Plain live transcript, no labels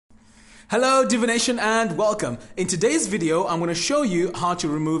Hello Divination and welcome. In today's video, I'm going to show you how to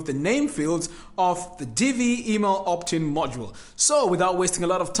remove the name fields of the Divi email opt-in module. So without wasting a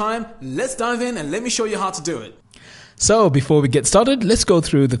lot of time, let's dive in and let me show you how to do it. So before we get started, let's go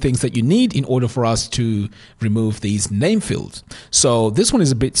through the things that you need in order for us to remove these name fields. So this one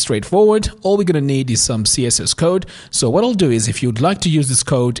is a bit straightforward. All we're going to need is some CSS code. So what I'll do is if you'd like to use this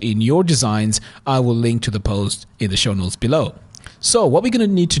code in your designs, I will link to the post in the show notes below. So what we're going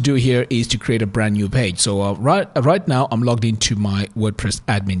to need to do here is to create a brand new page. So right now I'm logged into my WordPress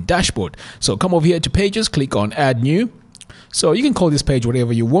admin dashboard. So come over here to pages, click on add new. So you can call this page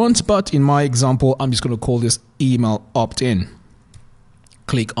whatever you want, but in my example, I'm just going to call this email opt-in.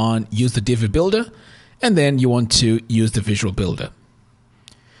 Click on use the Divi builder, and then you want to use the visual builder.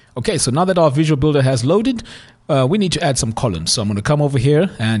 Okay, so now that our visual builder has loaded, we need to add some columns. So I'm going to come over here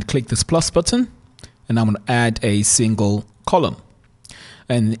and click this plus button, and I'm going to add a single column.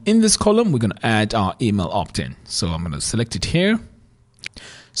 And in this column, we're going to add our email opt-in. So I'm going to select it here.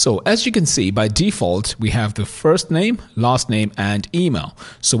 So as you can see, by default, we have the first name, last name, and email.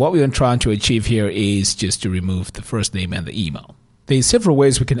 So what we're trying to achieve here is just to remove the first name and the email. There's several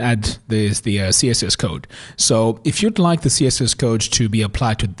ways we can add the CSS code. So if you'd like the CSS code to be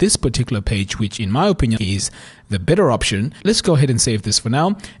applied to this particular page, which in my opinion is the better option, let's go ahead and save this for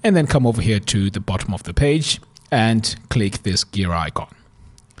now, and then come over here to the bottom of the page and click this gear icon.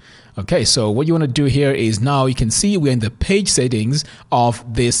 Okay, so what you want to do here is now you can see we're in the page settings of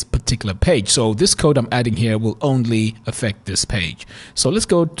this particular page. So this code I'm adding here will only affect this page. So let's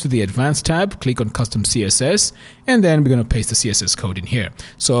go to the advanced tab, click on custom CSS, and then we're going to paste the CSS code in here.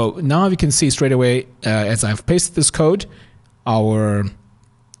 So now you can see straight away as I've pasted this code, our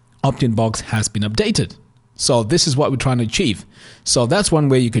opt-in box has been updated. So this is what we're trying to achieve. So that's one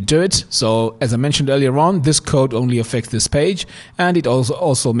way you could do it. So as I mentioned earlier on, this code only affects this page, and it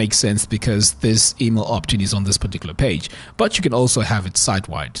also makes sense because this email opt-in is on this particular page. But you can also have it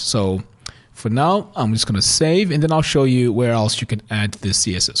site-wide. So for now, I'm just going to save, and then I'll show you where else you can add this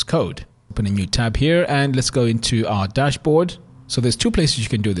CSS code. Open a new tab here, and let's go into our dashboard. So there's two places you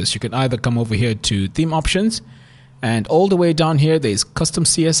can do this. You can either come over here to theme options, and all the way down here, there's custom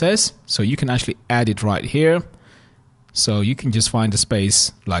CSS. So you can actually add it right here. So you can just find a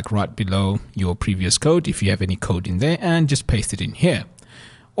space like right below your previous code if you have any code in there and just paste it in here.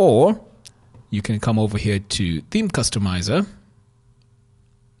 Or you can come over here to theme customizer.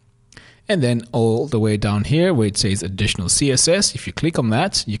 And then all the way down here where it says additional CSS, if you click on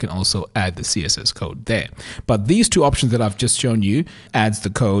that, you can also add the CSS code there. But these two options that I've just shown you adds the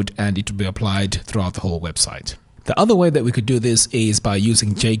code and it will be applied throughout the whole website. The other way that we could do this is by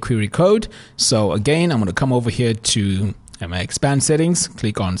using jQuery code. So again, I'm going to come over here to my expand settings,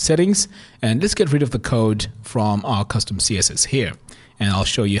 click on settings, and let's get rid of the code from our custom CSS here. And I'll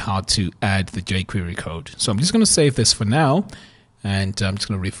show you how to add the jQuery code. So I'm just going to save this for now, and I'm just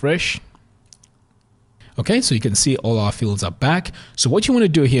going to refresh. Okay, so you can see all our fields are back. So what you want to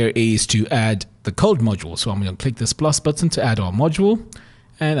do here is to add the code module. So I'm going to click this plus button to add our module.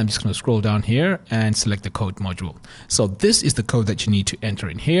 And I'm just going to scroll down here and select the code module. So this is the code that you need to enter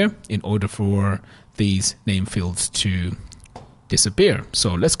in here in order for these name fields to disappear.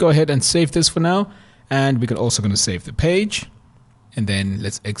 So let's go ahead and save this for now. And we're also going to save the page. And then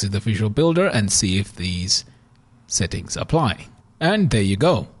let's exit the visual builder and see if these settings apply. And there you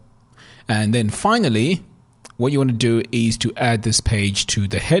go. And then finally, what you want to do is to add this page to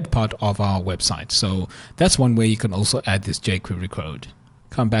the head part of our website. So that's one way you can also add this jQuery code.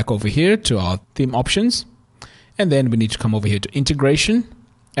 Come back over here to our theme options, and then we need to come over here to integration,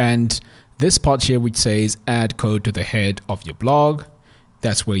 and this part here which says add code to the head of your blog,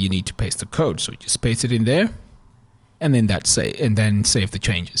 that's where you need to paste the code. So you just paste it in there, and then save the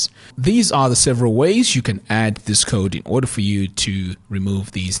changes. These are the several ways you can add this code in order for you to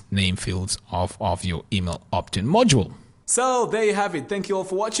remove these name fields of your email opt-in module. So there you have it. Thank you all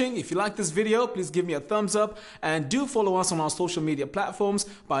for watching. If you like this video, please give me a thumbs up and do follow us on our social media platforms.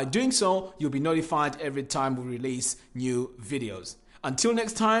 By doing so, you'll be notified every time we release new videos. Until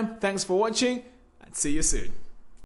next time, thanks for watching and see you soon.